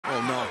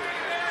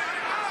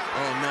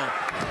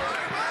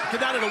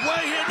Get out of the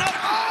way here. No.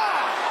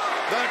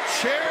 The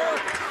chair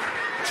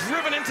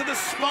driven into the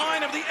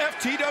spine of the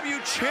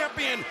FTW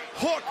champion.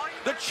 Hook,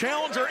 the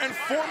challenger and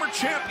former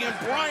champion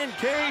Brian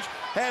Cage,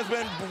 has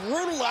been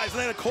brutalized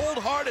and a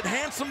cold-hearted,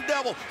 handsome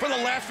devil for the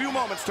last few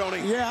moments,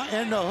 Tony. Yeah,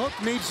 and the Hook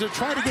needs to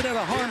try to get out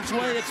of harm's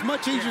way. It's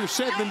much easier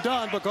said than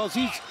done because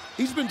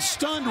he's been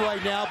stunned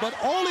right now, but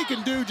all he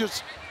can do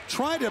just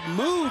try to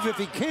move if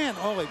he can.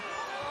 Oh, he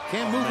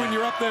can't move when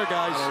you're up there,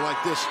 guys. I don't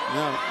like this.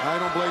 No, I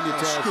don't blame you,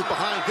 Taz. Scoop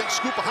behind, get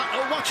scoop behind.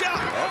 Oh, watch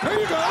out. There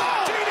you go.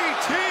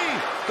 DDT,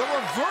 the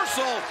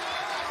reversal.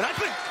 And I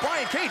think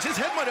Brian Cage, his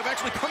head might have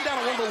actually come down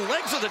on one of the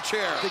legs of the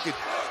chair. I think it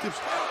gives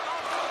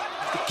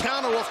the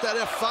counter off that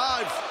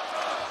F5.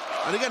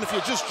 And again, if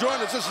you're just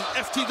joining us, this is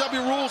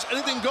FTW rules.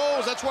 Anything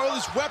goes. That's why all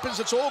these weapons,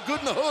 it's all good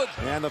in the hood.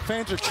 And the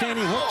fans are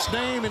chanting Hook's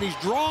name, and he's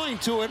drawing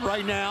to it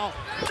right now.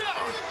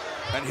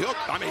 And Hook,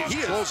 I mean,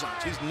 he's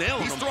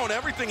nailing him. He's throwing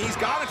everything he's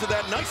got into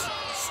that nice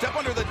step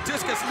under the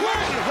discus.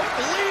 Hook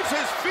leaves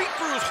his feet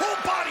through his whole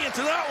body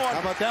into that one.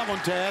 How about that one,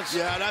 Taz?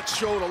 Yeah, that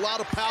showed a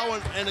lot of power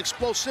and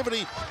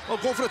explosivity. Oh,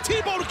 go for the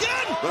T-bone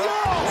again.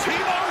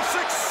 T-bone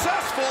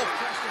successful.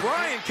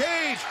 Brian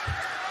Cage,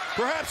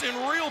 perhaps in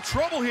real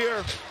trouble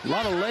here. A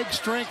lot of leg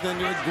strength and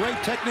a great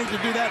technique to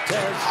do that,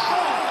 Taz.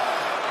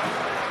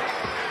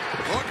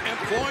 Hook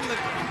employing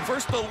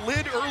first the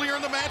lid earlier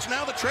in the match,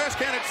 now the trash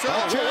can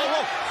itself.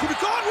 Whoa. To the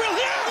guardrail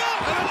here.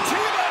 And a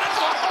T-bone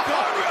into the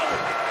guardrail.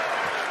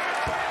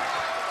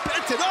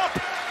 Bent it up.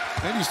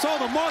 And you saw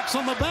the marks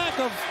on the back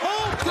of,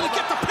 Gonna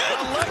get the pin.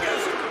 The leg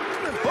is,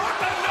 Hook,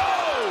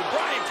 no!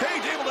 Brian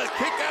Cage able to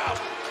kick out.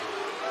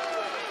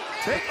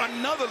 Take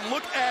another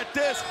look at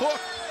this. Hook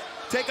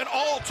taking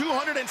all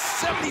 272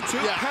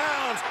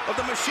 pounds of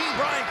the machine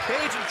Brian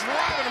Cage and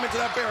driving him into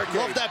that barricade.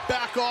 Love that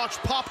back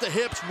arch, pop the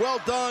hips, well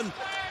done.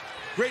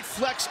 Great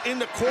flex in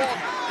the core,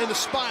 in the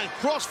spine.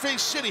 Crossface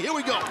City, here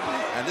we go.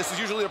 And this is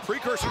usually a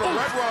precursor to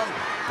Red Rum.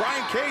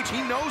 Brian Cage,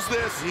 he knows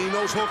this. He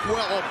knows Hook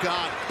well, oh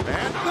God.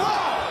 And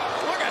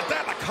look at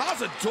that, the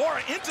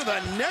Cazadora into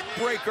the neck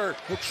breaker.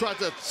 Hook tried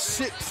to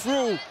sit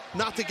through,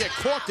 not to get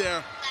caught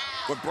there.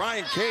 But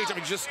Brian Cage, I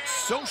mean, just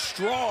so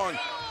strong,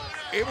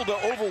 able to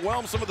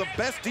overwhelm some of the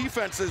best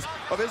defenses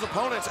of his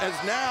opponents, as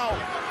now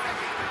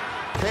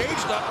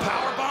Cage, the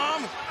power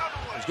bomb.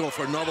 He's going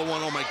for another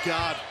one, oh my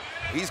God.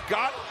 He's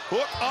got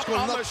Hook up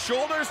on the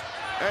shoulders,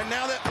 and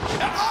now that,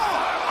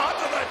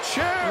 onto the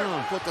chair.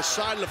 Put the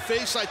side of the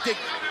face, I think.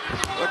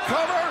 The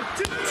cover,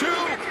 two,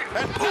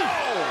 and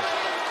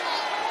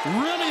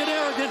Really an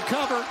arrogant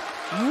cover.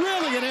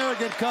 Really an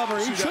arrogant cover.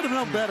 He should have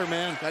known better,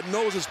 man. That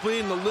nose is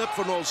bleeding the lip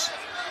from those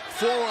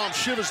forearm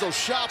shivers, those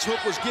shots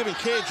Hook was giving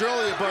Cage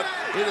earlier, but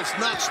it is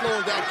not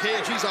slowing down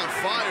Cage. He's on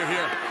fire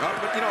here.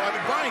 But, you know, I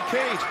mean, Brian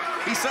Cage,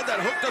 he said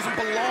that Hook doesn't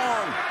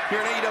belong here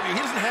in AEW.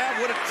 He doesn't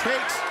have what it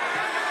takes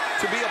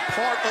to be a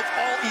part of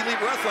all elite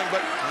wrestling,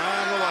 but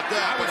I don't know about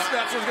that.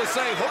 That's what I was going to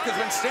say. Hook has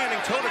been standing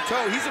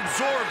toe-to-toe. He's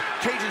absorbed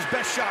Cage's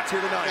best shots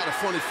here tonight. Got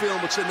a funny feeling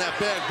what's in that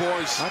bag,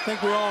 boys. I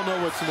think we all know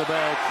what's in the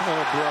bag.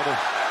 Oh, brother.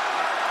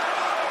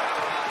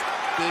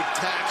 Big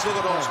tax. Look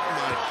at those. Oh,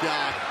 my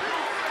God.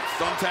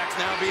 Thumbtacks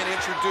now being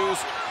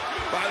introduced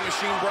by the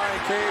machine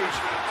Brian Cage.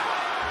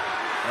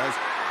 As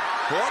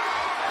Hook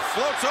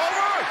floats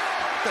over.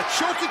 The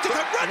choking to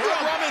the Red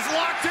Rum is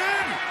locked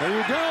in. There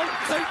you go.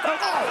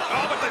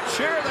 Oh, but the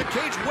chair that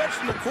Cage wedged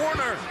in the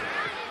corner.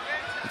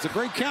 It's a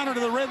great counter to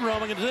the Red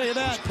Rum, I can tell you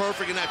that. It was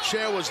perfect, and that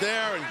chair was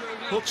there, and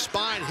Hook's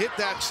spine hit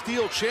that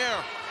steel chair.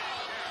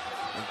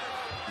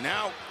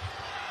 Now,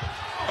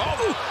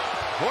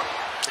 Hook,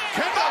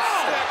 kendo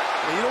stick.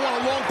 Well, you don't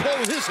want a long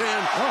pole in his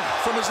hand.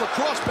 From his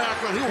lacrosse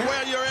background, he'll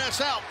wear your ass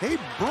out. He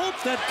broke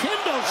that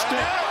kendo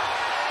stick.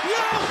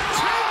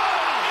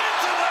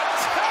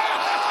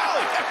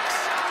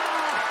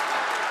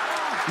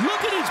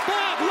 Look at his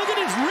back. Look at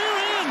his rear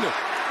end.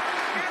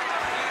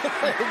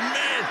 Oh,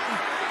 man.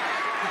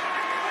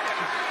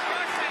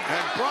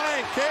 And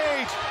Brian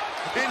Cage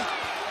in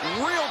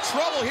real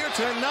trouble here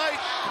tonight.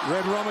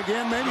 Red Rum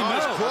again, maybe.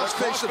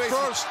 Crossface at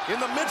first. In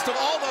the midst of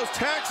all those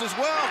tacks as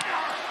well.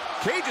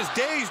 Cage is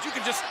dazed. You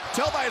can just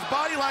tell by his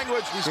body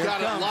language. He's got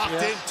it locked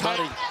in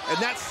tight. And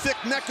that thick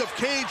neck of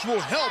Cage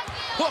will help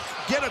Hook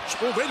get a...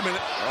 Oh, wait a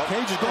minute.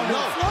 Cage is going no.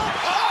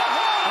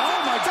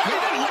 Oh, my God. He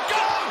didn't let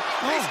go.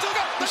 He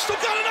still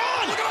got it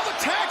on. Look at all the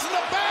tags in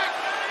the back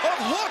of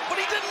Hook,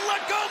 but he didn't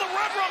let go. The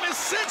Red Rum is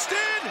cinched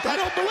in. I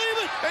don't believe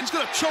it. He's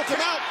going to choke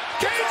him out.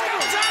 Cage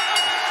goes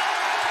out.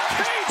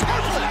 Cage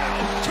purple.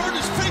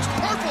 Turned his face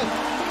purple.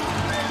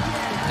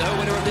 The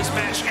winner of this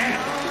match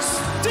and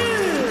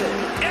still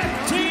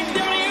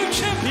FTW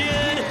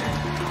champion,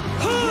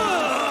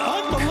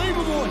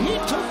 Unbelievable. He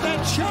took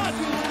that shot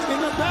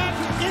in the back,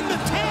 in the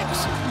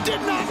tags,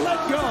 did not let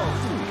go.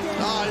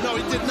 No,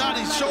 he did not.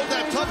 He showed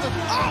that toughness.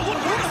 Oh, what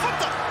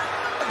the?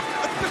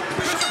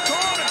 Mr.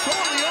 Braun and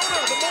Tony Leona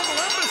of the Mogul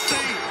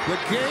Embassy. The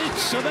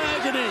gates of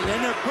agony, and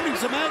they're putting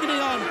some agony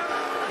on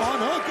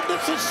Hook.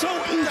 This is so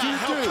easy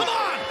to do. Come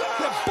on!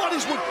 They're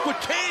buddies with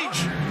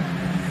Cage.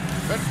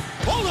 And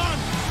hold on.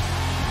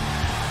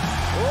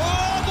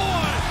 Oh,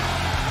 boy!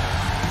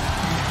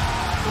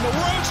 In the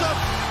of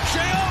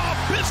JR.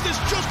 Business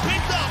just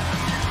picked up.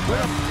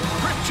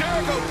 Chris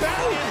Jericho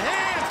back in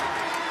hand.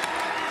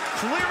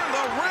 Clearing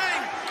the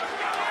ring.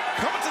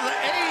 Coming to the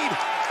aid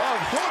of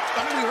Hook.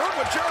 I mean, we heard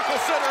what Jericho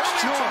said earlier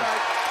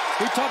tonight.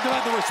 We talked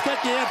about the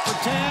respect he had for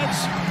Taz,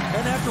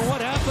 and after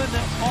what happened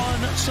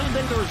on Sunday,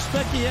 the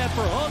respect he had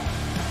for Hook.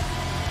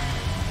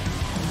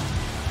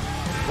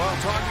 Well,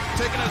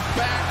 taking us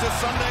back to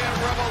Sunday at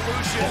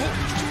Revolution.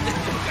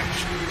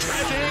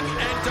 Sting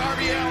and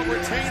Darby Allin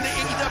retain the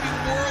AEW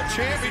World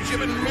Championship,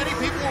 and many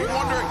people were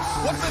wondering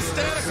what the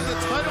status of the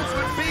titles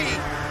would be.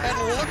 And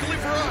luckily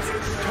for us,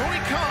 Tony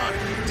Khan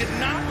did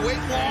not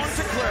wait long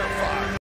to clarify.